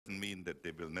doesn't mean that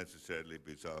they will necessarily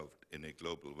be solved in a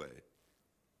global way,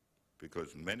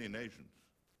 because many nations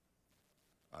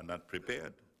are not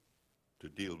prepared to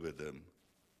deal with them,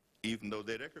 even though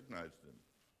they recognize them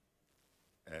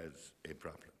as a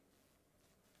problem.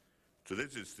 So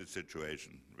this is the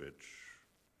situation which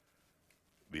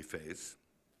we face.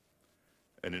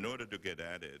 And in order to get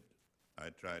at it, I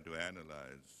try to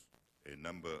analyze a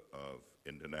number of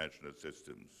international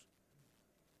systems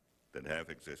that have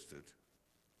existed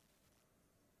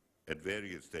at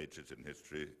various stages in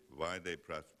history, why they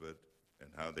prospered and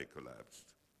how they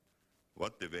collapsed,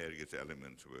 what the various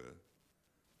elements were,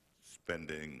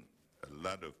 spending a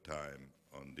lot of time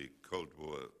on the Cold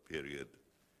War period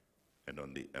and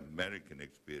on the American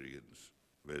experience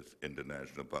with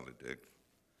international politics,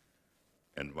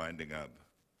 and winding up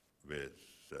with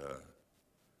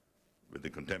the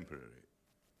contemporary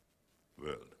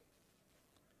world.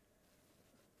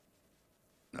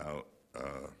 Now,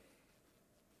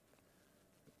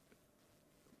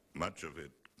 much of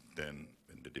it then,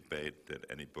 in the debate that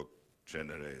any book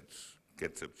generates,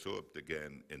 gets absorbed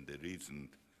again in the recent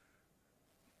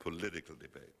political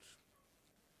debates.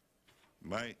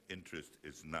 My interest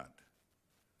is not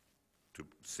to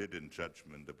sit in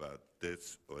judgment about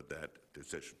this or that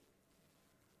decision.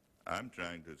 I'm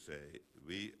trying to say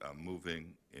we are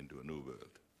moving into a new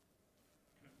world.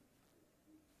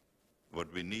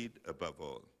 What we need above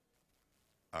all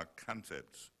are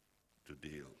concepts to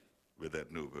deal with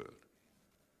that new world.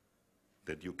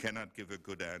 That you cannot give a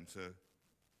good answer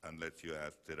unless you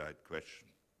ask the right question.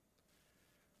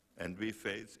 And we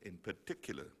face in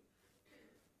particular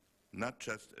not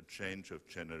just a change of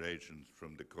generations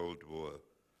from the Cold War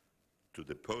to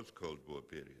the post-Cold War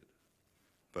period,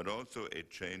 but also a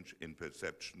change in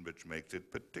perception which makes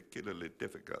it particularly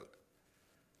difficult.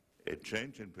 A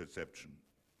change in perception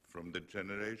from the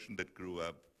generation that grew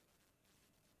up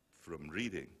from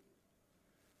reading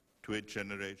to a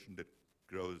generation that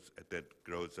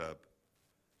grows up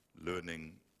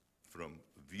learning from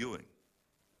viewing.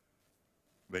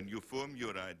 When you form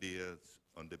your ideas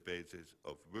on the basis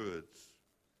of words,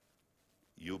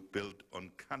 you build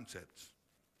on concepts,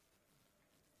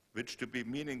 which to be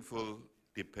meaningful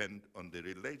depend on the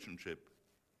relationship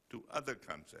to other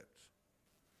concepts.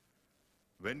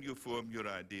 When you form your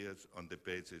ideas on the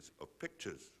basis of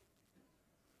pictures,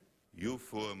 you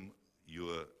form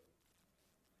your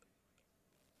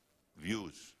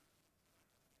views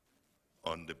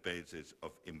on the basis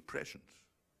of impressions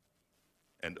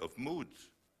and of moods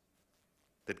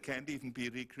that can't even be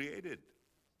recreated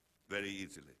very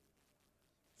easily.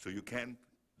 So you can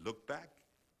look back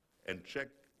and check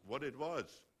what it was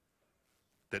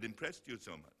that impressed you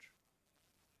so much.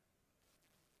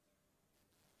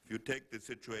 If you take the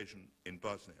situation in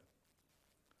Bosnia,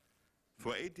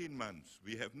 for 18 months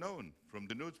we have known from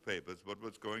the newspapers what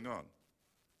was going on.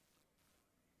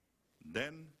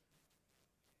 Then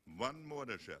one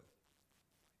mortar shell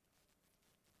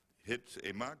hits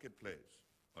a marketplace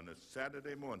on a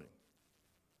Saturday morning,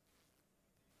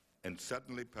 and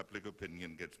suddenly public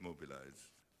opinion gets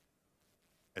mobilized,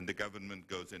 and the government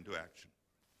goes into action.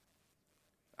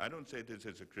 I don't say this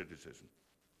as a criticism.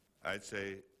 I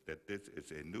say that this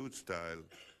is a new style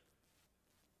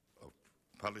of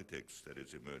politics that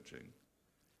is emerging,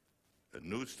 a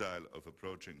new style of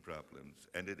approaching problems,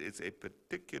 and it is a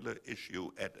particular issue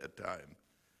at a time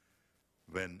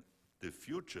when the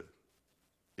future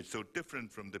is so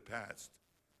different from the past,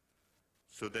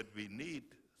 so that we need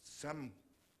some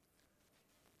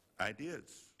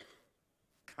ideas,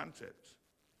 concepts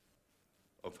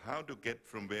of how to get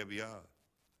from where we are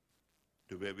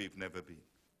to where we've never been.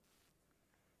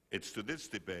 It's to this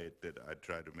debate that I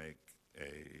try to make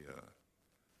a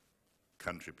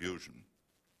contribution,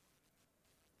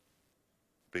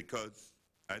 because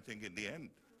I think in the end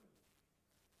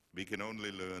we can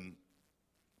only learn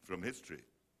from history.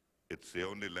 It's the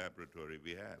only laboratory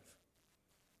we have.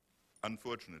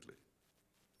 Unfortunately,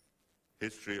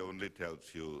 history only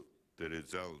tells you the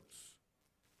results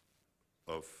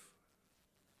of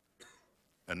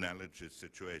analogous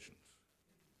situations.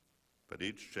 But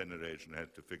each generation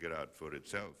has to figure out for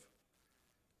itself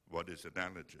what is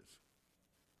analogous.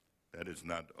 That is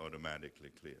not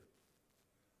automatically clear.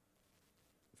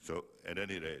 So at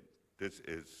any rate, this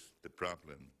is the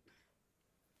problem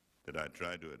that I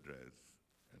try to address.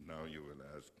 And now you will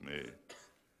ask me,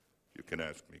 you can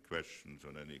ask me questions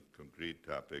on any concrete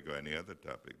topic or any other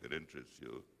topic that interests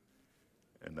you.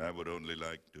 And I would only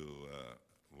like to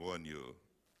warn you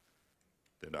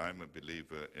that I'm a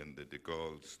believer in the de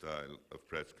Gaulle style of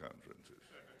press conferences.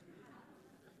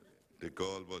 De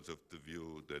Gaulle was of the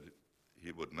view that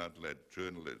he would not let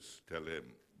journalists tell him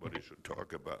what he should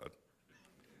talk about.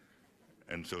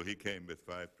 And so he came with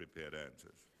 5 prepared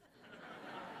answers.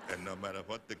 And no matter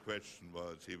what the question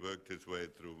was, he worked his way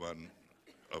through one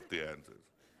of the answers.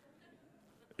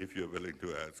 If you're willing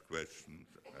to ask questions,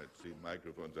 I see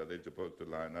microphones. Are they supposed to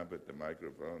line up at the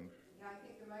microphones? Yeah, I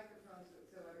think the microphones,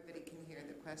 so everybody can hear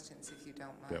the questions, if you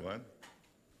don't mind. Yeah, what?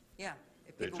 Yeah.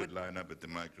 If They people should would, line up at the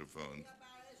microphones. If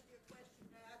I ask you a question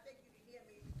now, I think you can hear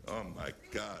me. Oh, my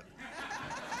God.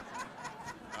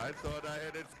 I thought I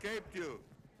had escaped you.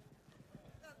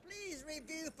 Please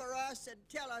review for us and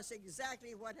tell us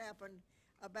exactly what happened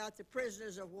about the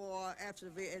prisoners of war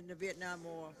in the Vietnam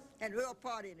War and your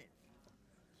part in it.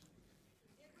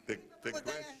 The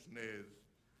question is,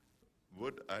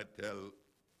 would I tell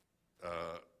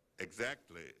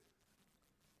exactly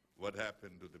what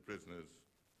happened to the prisoners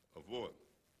of war?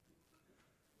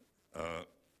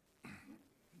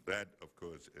 That, of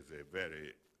course, is a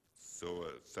very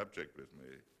sore subject with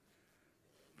me,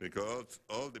 because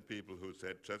all the people who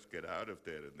said, just get out of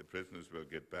there and the prisoners will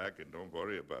get back and don't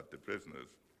worry about the prisoners,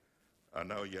 are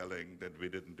now yelling that we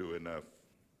didn't do enough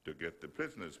to get the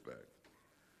prisoners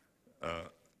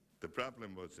back. The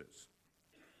problem was this.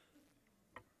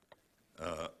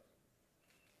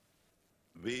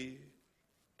 We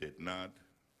did not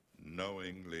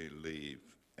knowingly leave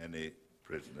any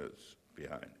prisoners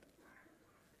behind.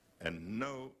 And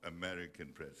no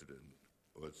American president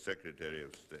or Secretary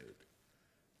of State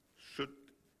should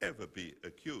ever be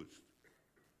accused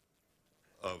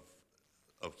of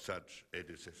such a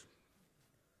decision.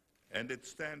 And it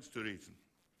stands to reason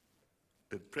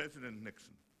that President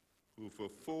Nixon, who for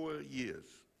 4 years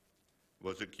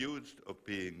was accused of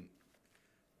being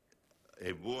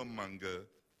a warmonger,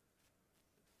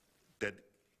 that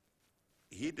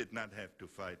he did not have to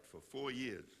fight for 4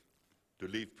 years to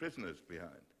leave prisoners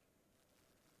behind.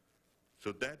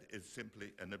 So that is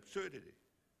simply an absurdity.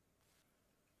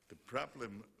 The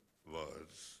problem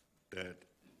was that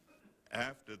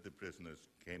after the prisoners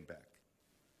came back,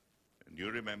 and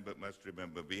you must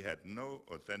remember, we had no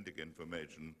authentic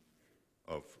information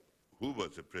of who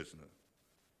was a prisoner,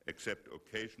 except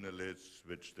occasional lists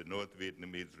which the North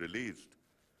Vietnamese released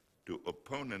to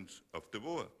opponents of the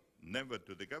war, never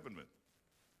to the government.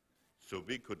 So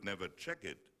we could never check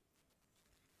it.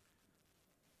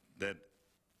 That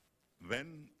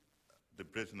when the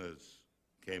prisoners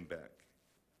came back,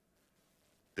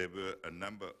 there were a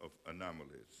number of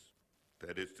anomalies.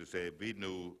 That is to say, we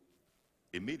knew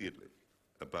immediately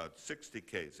about 60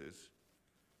 cases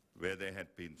where there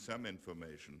had been some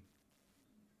information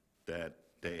that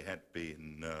they had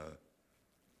been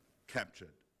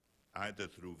captured, either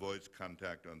through voice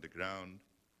contact on the ground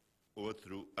or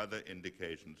through other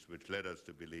indications which led us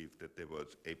to believe that there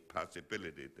was a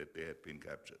possibility that they had been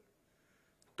captured.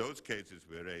 Those cases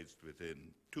were raised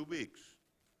within 2 weeks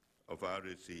of our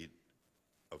receipt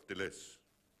of the list.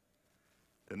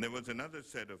 Then there was another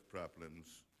set of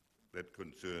problems that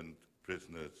concerned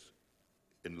prisoners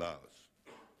in Laos,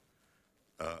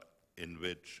 in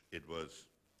which it was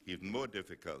even more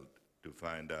difficult to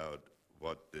find out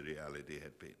what the reality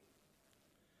had been.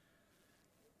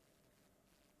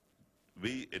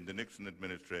 We in the Nixon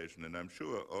administration, and I'm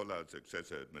sure all our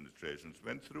successor administrations,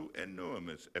 went through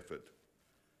enormous effort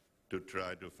to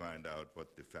try to find out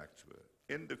what the facts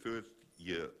were in the first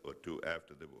year or two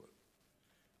after the war.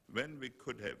 When we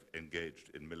could have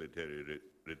engaged in military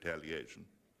retaliation,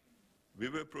 we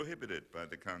were prohibited by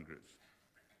the Congress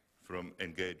from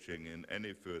engaging in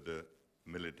any further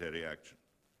military action.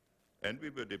 And we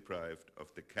were deprived of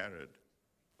the carrot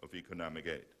of economic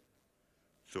aid.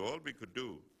 So all we could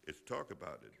do is talk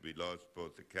about it. We lost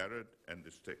both the carrot and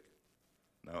the stick.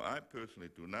 Now, I personally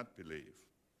do not believe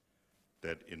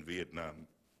that in Vietnam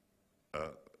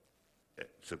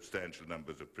substantial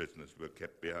numbers of prisoners were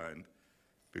kept behind,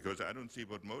 because I don't see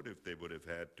what motive they would have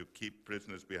had to keep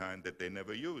prisoners behind that they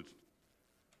never used.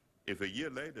 If a year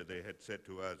later they had said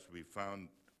to us, we found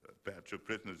a batch of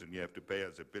prisoners and you have to pay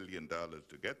us $1 billion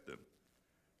to get them,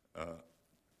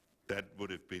 that would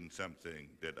have been something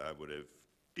that I would have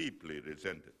deeply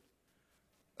resented.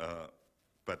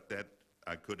 But that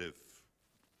I could have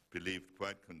believed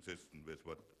quite consistent with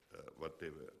what they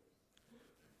were.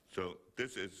 So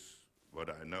this is what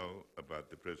I know about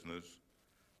the prisoners.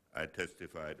 I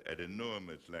testified at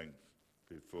enormous length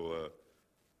before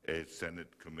a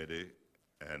Senate committee,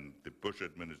 and the Bush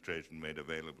administration made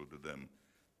available to them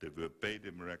the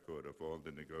verbatim record of all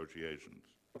the negotiations.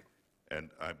 And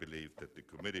I believe that the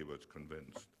committee was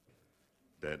convinced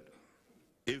that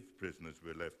if prisoners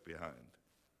were left behind,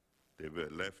 they were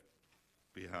left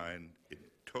behind in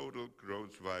total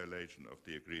gross violation of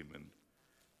the agreement,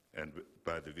 and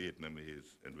by the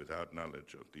Vietnamese and without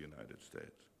knowledge of the United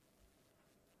States.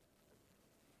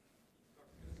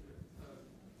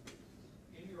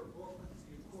 In your book,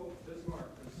 you quote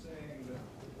Bismarck as saying that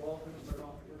the Balkans are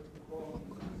not worth the quote.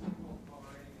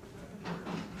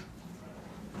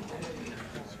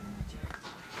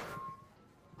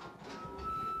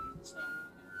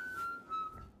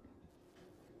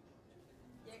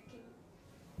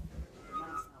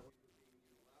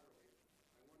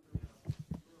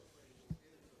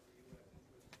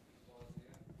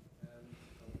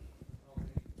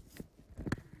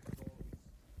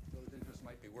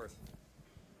 Might be worth.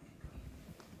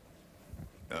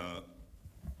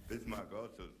 Bismarck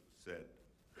also said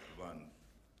once,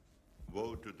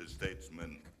 woe to the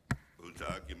statesmen whose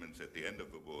arguments at the end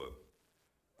of a war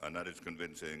are not as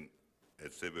convincing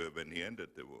as they were when he ended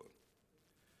the war.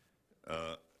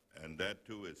 And that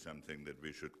too is something that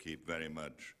we should keep very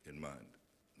much in mind.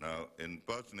 Now, in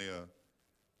Bosnia,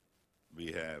 we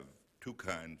have two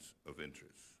kinds of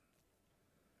interests.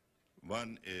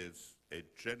 One is a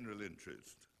general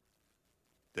interest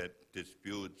that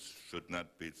disputes should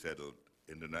not be settled,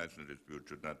 international disputes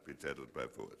should not be settled by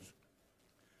force.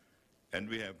 And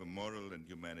we have a moral and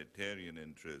humanitarian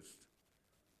interest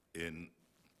in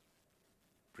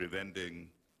preventing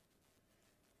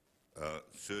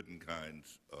certain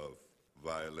kinds of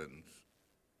violence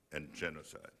and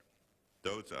genocide.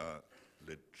 Those are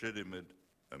legitimate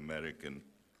American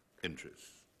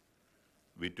interests.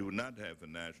 We do not have a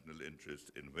national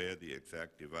interest in where the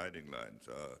exact dividing lines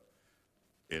are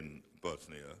in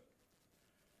Bosnia,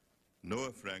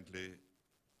 nor, frankly,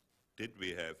 did we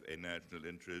have a national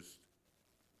interest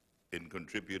in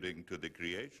contributing to the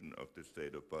creation of the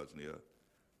state of Bosnia,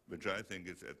 which I think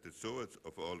is at the source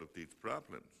of all of these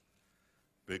problems,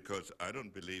 because I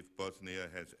don't believe Bosnia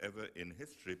has ever in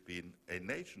history been a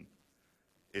nation.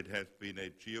 It has been a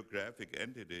geographic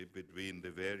entity between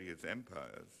the various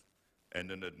empires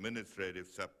and an administrative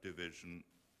subdivision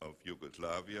of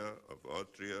Yugoslavia, of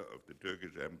Austria, of the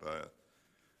Turkish Empire.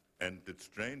 And the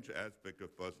strange aspect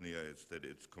of Bosnia is that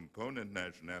its component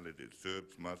nationalities,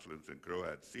 Serbs, Muslims, and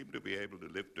Croats, seem to be able to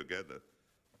live together,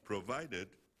 provided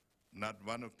not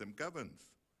one of them governs.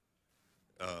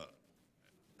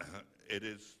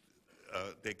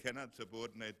 They cannot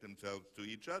subordinate themselves to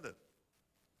each other.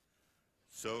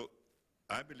 So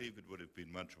I believe it would have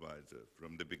been much wiser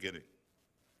from the beginning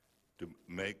to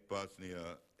make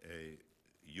Bosnia a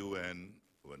UN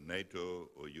or NATO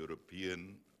or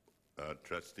European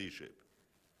trusteeship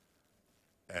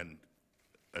and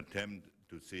attempt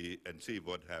to see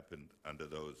what happened under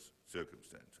those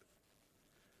circumstances.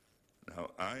 Now,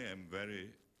 I am very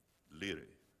leery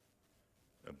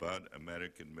about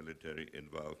American military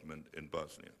involvement in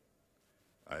Bosnia.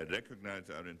 I recognize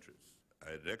our interests.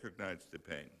 I recognize the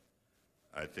pain.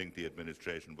 I think the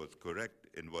administration was correct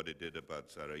in what it did about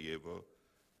Sarajevo,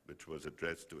 which was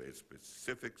addressed to a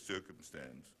specific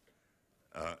circumstance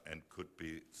and could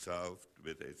be solved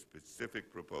with a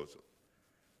specific proposal.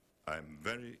 I'm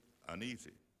very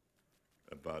uneasy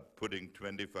about putting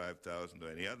 25,000 or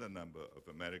any other number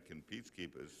of American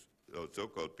peacekeepers, or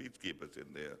so-called peacekeepers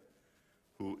in there,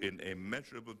 who in a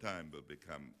measurable time will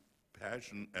become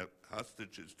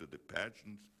hostages to the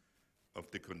passions of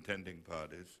the contending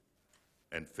parties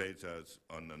and face us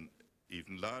on an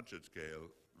even larger scale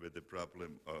with the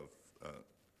problem of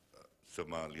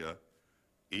Somalia,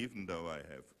 even though I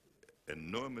have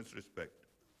enormous respect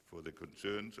for the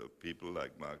concerns of people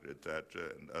like Margaret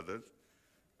Thatcher and others,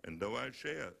 and though I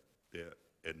share their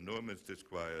enormous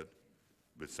disquiet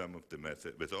with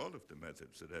with all of the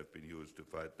methods that have been used to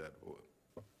fight that war.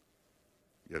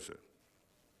 Yes, sir.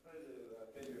 I wanted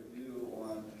to get your view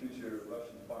on future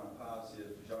Russian foreign policy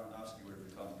if Zhirinovsky were to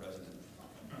become president.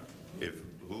 If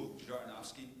who?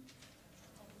 Zhirinovsky.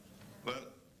 Well,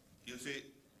 you see,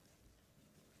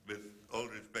 with all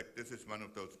respect, this is one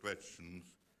of those questions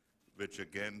which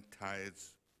again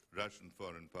ties Russian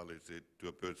foreign policy to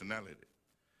a personality.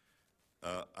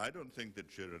 I don't think that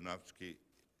Zhirinovsky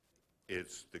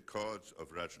is the cause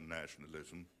of Russian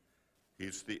nationalism.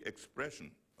 He's the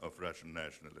expression of Russian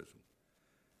nationalism.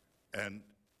 And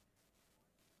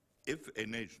if a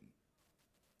nation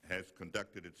has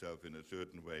conducted itself in a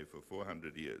certain way for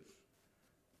 400 years,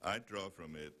 I draw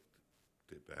from it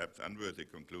the perhaps unworthy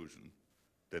conclusion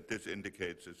that this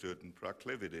indicates a certain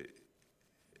proclivity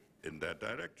in that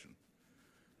direction.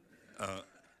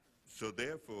 So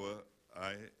therefore,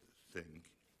 I think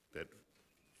that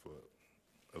for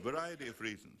a variety of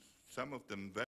reasons, some of them very